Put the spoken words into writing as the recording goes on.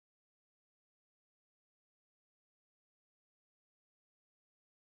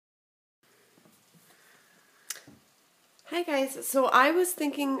Hi guys, so I was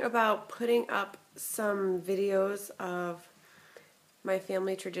thinking about putting up some videos of my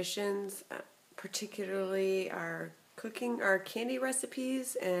family traditions, particularly our cooking, our candy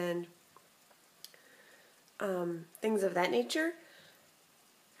recipes and things of that nature.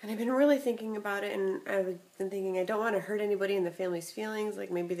 And I've been really thinking about it, and I've been thinking I don't want to hurt anybody in the family's feelings,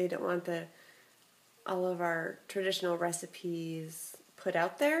 like maybe they don't want all of our traditional recipes put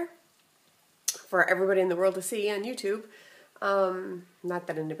out there for everybody in the world to see on YouTube. Not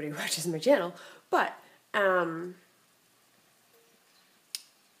that anybody watches my channel, but then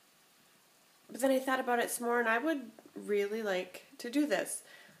I thought about it some more, and I would really like to do this.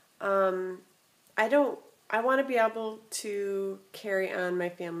 I want to be able to carry on my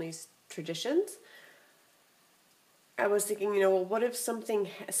family's traditions. I was thinking, well, what if something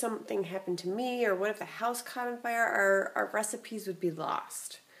happened to me, or what if the house caught on fire? Our recipes would be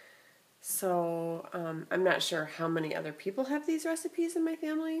lost. So I'm not sure how many other people have these recipes in my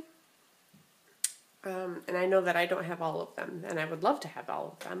family. And I know that I don't have all of them, and I would love to have all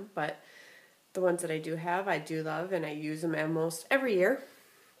of them, but the ones that I do have, I do love, and I use them almost every year.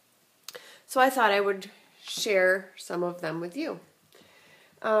 So I thought I would share some of them with you.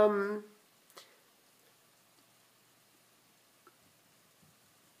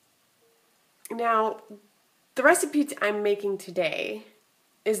 Now, the recipe I'm making today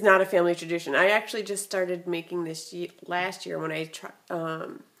is not a family tradition. I actually just started making this last year when I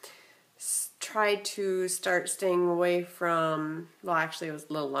tried to start staying away from, well, actually it was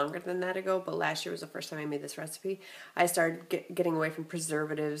a little longer than that ago, but last year was the first time I made this recipe. I started getting away from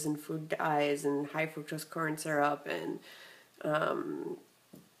preservatives and food dyes and high fructose corn syrup and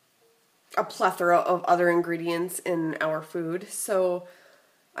a plethora of other ingredients in our food. So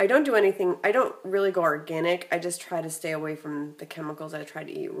I don't do anything, I don't really go organic. I just try to stay away from the chemicals. I try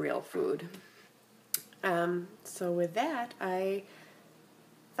to eat real food. So with that, I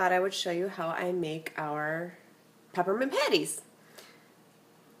thought I would show you how I make our peppermint patties.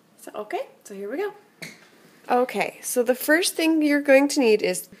 So here we go. Okay, so the first thing you're going to need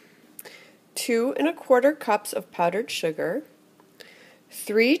is 2 1/4 cups of powdered sugar,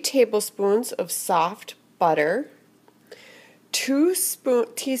 3 tablespoons of soft butter, 2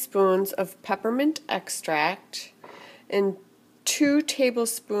 teaspoons of peppermint extract, and 2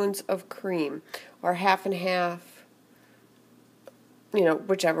 tablespoons of cream, or half and half,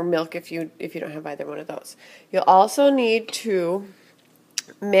 whichever milk if you don't have either one of those. You'll also need to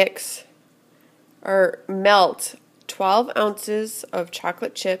mix or melt 12 ounces of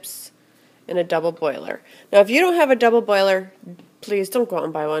chocolate chips in a double boiler. Now, if you don't have a double boiler, please don't go out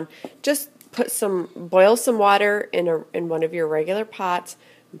and buy one. Just boil some water in one of your regular pots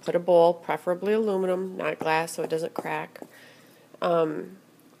and put a bowl, preferably aluminum, not glass, so it doesn't crack. And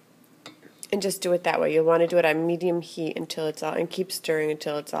just do it that way. You'll want to do it on medium heat until it's all, and keep stirring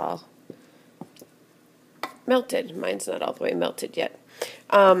until it's all melted. Mine's not all the way melted yet.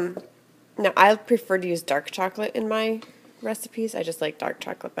 Now, I prefer to use dark chocolate in my recipes. I just like dark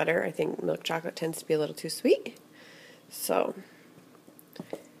chocolate better. I think milk chocolate tends to be a little too sweet. So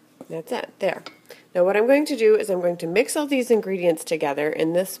that's it. There. Now what I'm going to do is I'm going to mix all these ingredients together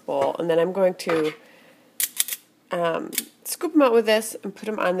in this bowl, and then I'm going to scoop them out with this and put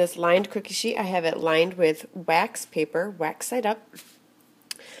them on this lined cookie sheet. I have it lined with wax paper, wax side up.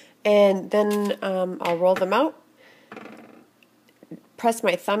 And then I'll roll them out, press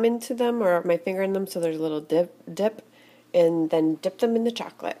my thumb into them or my finger in them so there's a little dip, and then dip them in the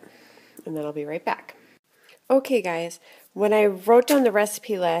chocolate. And then I'll be right back. Okay guys, when I wrote down the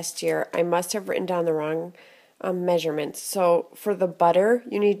recipe last year, I must have written down the wrong measurements. So for the butter,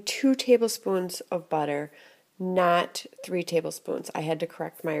 you need 2 tablespoons of butter, not 3 tablespoons. I had to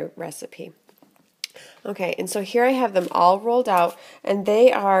correct my recipe. Okay, and so here I have them all rolled out, and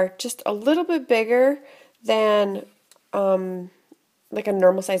they are just a little bit bigger than like a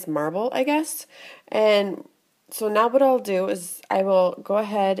normal size marble, I guess. And so now what I'll do is I will go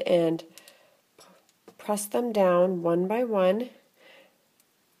ahead and press them down one by one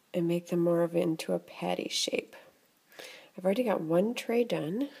and make them more into a patty shape. I've already got one tray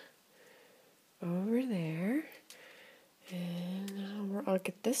done over there, and I'll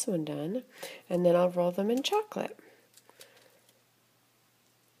get this one done, and then I'll roll them in chocolate.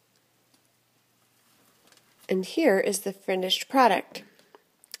 And here is the finished product.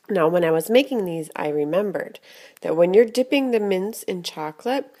 Now, when I was making these, I remembered that when you're dipping the mints in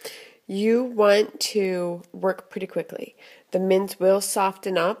chocolate, you want to work pretty quickly. The mints will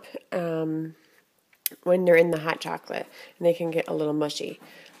soften up when they're in the hot chocolate, and they can get a little mushy.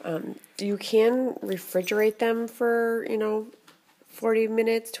 You can refrigerate them for 40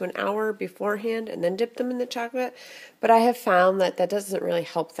 minutes to an hour beforehand and then dip them in the chocolate, but I have found that that doesn't really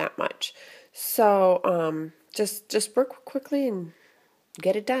help that much. So just work quickly and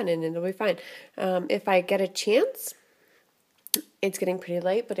get it done, and it'll be fine. If I get a chance, it's getting pretty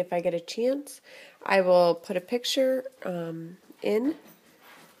late, but if I get a chance, I will put a picture in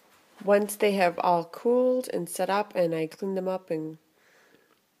once they have all cooled and set up, and I clean them up and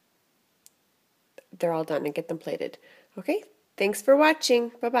they're all done, and get them plated. Okay, thanks for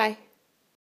watching. Bye-bye.